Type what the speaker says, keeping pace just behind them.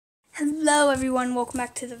Hello everyone, welcome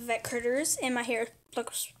back to the Vet Critters, and my hair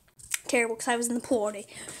looks terrible because I was in the pool all day.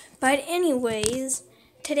 But anyways,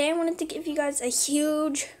 today I wanted to give you guys a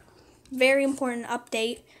huge, very important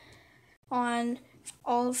update on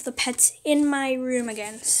all of the pets in my room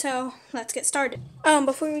again. So let's get started.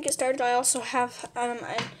 Before we get started, I also have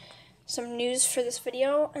some news for this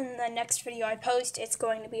video. In the next video I post, it's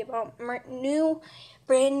going to be about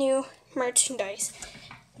brand new merchandise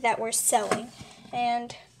that we're selling.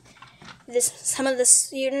 And some of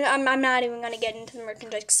this, I'm not even going to get into the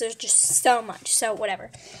merchandise because there's just so much, so whatever.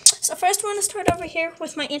 So first I want to start over here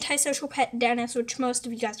with my antisocial pet, Dennis, which most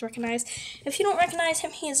of you guys recognize. If you don't recognize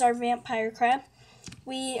him, he is our vampire crab.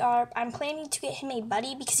 I'm planning to get him a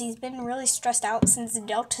buddy because he's been really stressed out since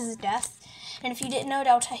Delta's death. And if you didn't know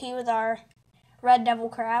Delta, he was our red devil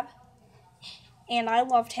crab. And I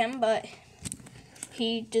loved him, but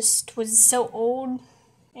he just was so old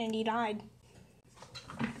and he died.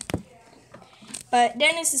 But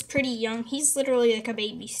Dennis is pretty young. He's literally like a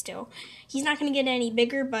baby still. He's not going to get any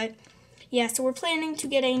bigger, but yeah, so we're planning to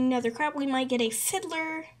get another crab. We might get a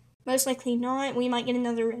fiddler. Most likely not. We might get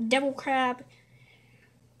another devil crab.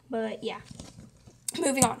 But yeah,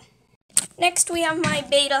 moving on. Next we have my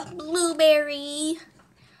beta Blueberry,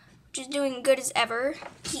 which is doing good as ever.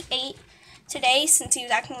 He ate today since he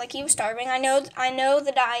was acting like he was starving. I know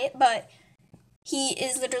the diet, but he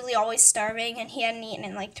is literally always starving, and he hadn't eaten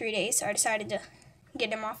in like 3 days, so I decided to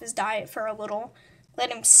get him off his diet for a little,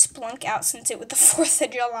 let him splunk out since it was the 4th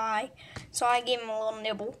of July. So I gave him a little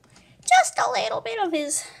nibble, just a little bit of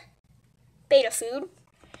his beta food.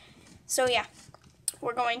 So yeah,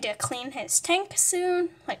 we're going to clean his tank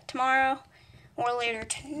soon, like tomorrow or later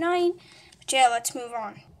tonight. But yeah, let's move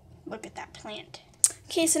on. Look at that plant.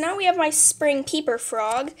 Okay, so now we have my spring keeper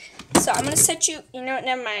frog. So I'm going to set you, you know what,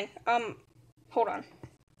 never mind. Hold on.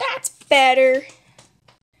 That's better.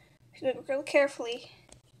 Look real carefully.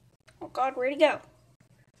 Oh God, where'd he go?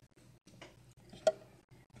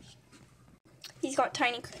 He's got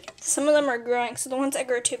tiny crickets. Some of them are growing, so the ones that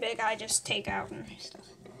grow too big, I just take out and stuff.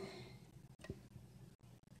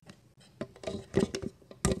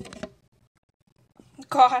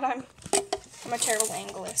 God, I'm a terrible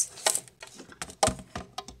anglist.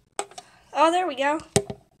 Oh, there we go.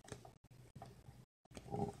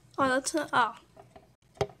 Oh, that's not, oh.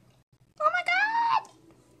 Oh my God!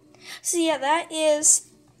 So yeah, that is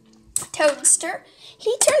Toadster.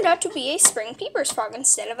 He turned out to be a spring peepers frog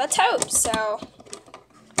instead of a toad, so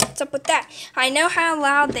what's up with that? I know how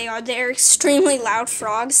loud they are. They're extremely loud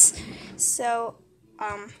frogs. So,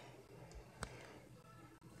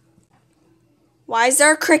 why is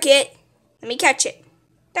there a cricket? Let me catch it.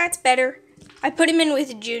 That's better. I put him in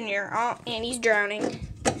with Junior. Oh, and he's drowning.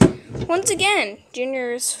 Once again,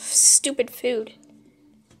 Junior is stupid food.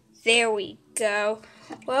 There we go.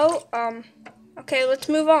 Well, okay, let's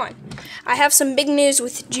move on. I have some big news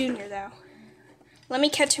with Junior, though. Let me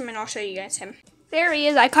catch him and I'll show you guys him. There he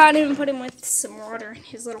is. I caught him and put him with some water in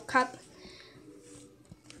his little cup.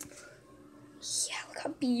 Yeah, look how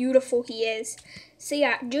beautiful he is. So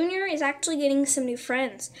yeah, Junior is actually getting some new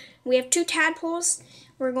friends. We have 2 tadpoles.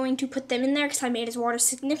 We're going to put them in there because I made his water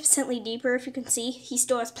significantly deeper. If you can see, he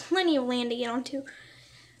still has plenty of land to get onto.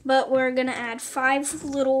 But we're going to add 5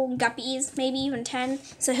 little guppies, maybe even 10.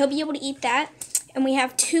 So he'll be able to eat that. And we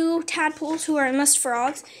have 2 tadpoles who are almost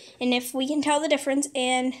frogs. And if we can tell the difference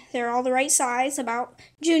and they're all the right size, about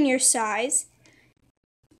Junior's size,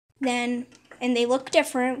 then, and they look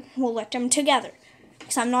different, we'll let them together.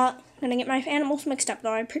 Because I'm not going to get my animals mixed up,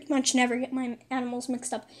 though. I pretty much never get my animals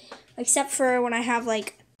mixed up. Except for when I have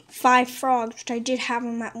like 5 frogs, which I did have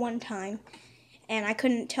them at one time. And I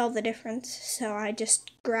couldn't tell the difference, so I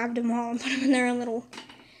just grabbed them all and put them in their own little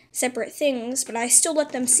separate things. But I still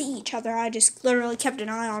let them see each other. I just literally kept an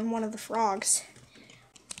eye on one of the frogs.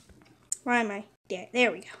 Where am I? Yeah,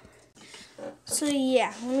 there we go. So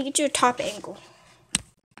yeah, let me get you a top angle.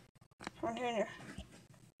 Look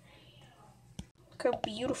how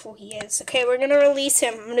beautiful he is. Okay, we're gonna release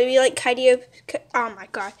him. I'm gonna be like Coyote. Oh my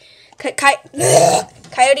God,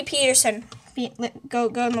 Coyote Peterson. Go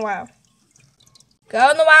in the wild. Go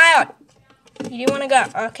in the wild. You do want to go?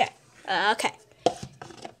 Okay. Okay.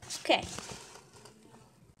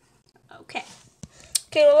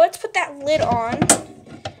 Well, let's put that lid on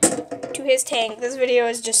to his tank. This video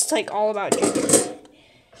is just like all about Junior.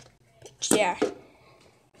 Yeah.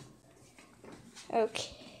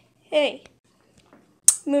 Okay.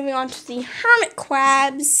 Moving on to the hermit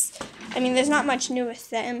crabs. I mean, there's not much new with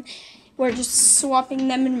them. We're just swapping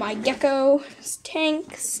them in my gecko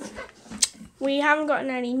tanks. We haven't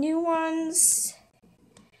gotten any new ones.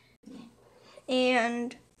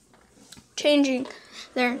 And changing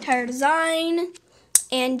their entire design.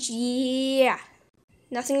 And yeah,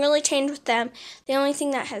 nothing really changed with them. The only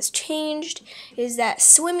thing that has changed is that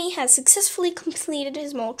Swimmy has successfully completed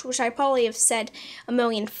his mulch, which I probably have said a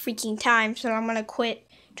million freaking times, so I'm going to quit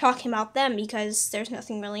talking about them because there's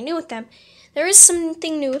nothing really new with them. There is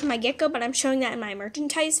something new with my gecko, but I'm showing that in my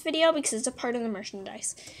merchandise video because it's a part of the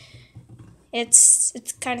merchandise. It's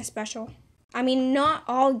kind of special. I mean, not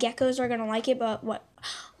all geckos are going to like it, but what?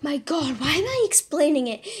 My God, why am I explaining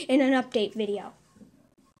it in an update video?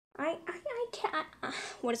 I can't.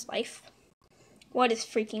 What is life? What is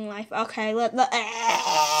freaking life? Okay,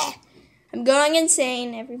 I'm going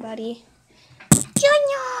insane, everybody.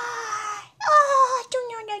 Junior! Oh,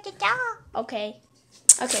 Junior. Okay.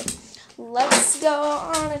 Let's go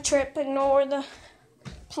on a trip. Ignore the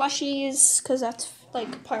plushies, because that's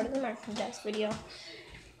like part of the merchandise video.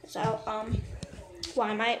 So,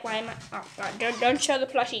 why am I? Oh God, don't show the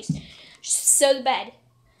plushies. Just show the bed.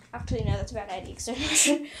 Actually, no, that's a bad idea because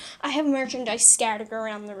I have merchandise scattered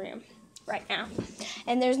around the room right now.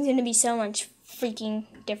 And there's going to be so much freaking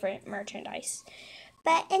different merchandise.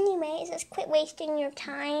 But anyways, just quit wasting your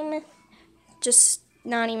time. Just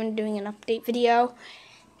not even doing an update video.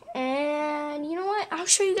 And you know what? I'll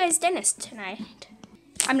show you guys Dennis tonight.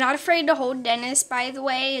 I'm not afraid to hold Dennis, by the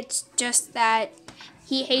way. It's just that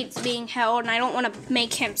he hates being held, and I don't want to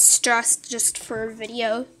make him stressed just for a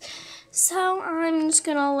video. So I'm just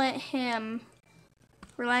going to let him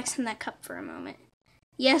relax in that cup for a moment.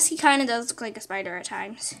 Yes, he kind of does look like a spider at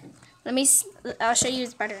times. I'll show you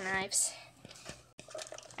his butter knives.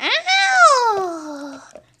 Ow!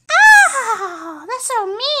 Ow! That's so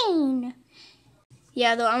mean.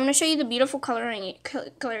 Yeah, though, I'm going to show you the beautiful coloration.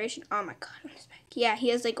 Oh my God, on his back. Yeah, he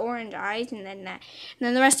has like orange eyes and then that. And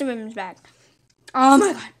then the rest of him is black. Oh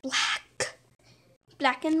my God, black.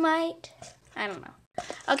 Black and white. I don't know.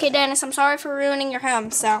 Okay, Dennis, I'm sorry for ruining your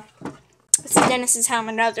home. So, this is Dennis's home.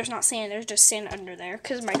 And no, there's not sand. There's just sand under there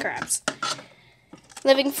because of my crabs.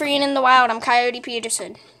 Living free and in the wild, I'm Coyote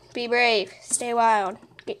Peterson. Be brave. Stay wild.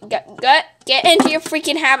 Get into your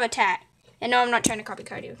freaking habitat. And no, I'm not trying to copy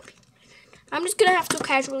Coyote. I'm just going to have to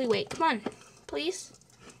casually wait. Come on, please.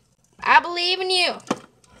 I believe in you.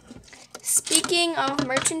 Speaking of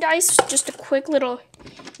merchandise, just a quick little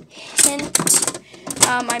hint.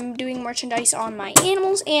 I'm doing merchandise on my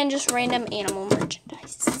animals and just random animal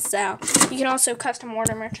merchandise. So, you can also custom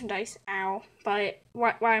order merchandise. Ow. But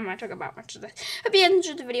why am I talking about merchandise? Hope you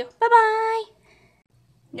enjoyed the video. Bye-bye.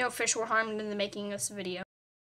 No fish were harmed in the making of this video.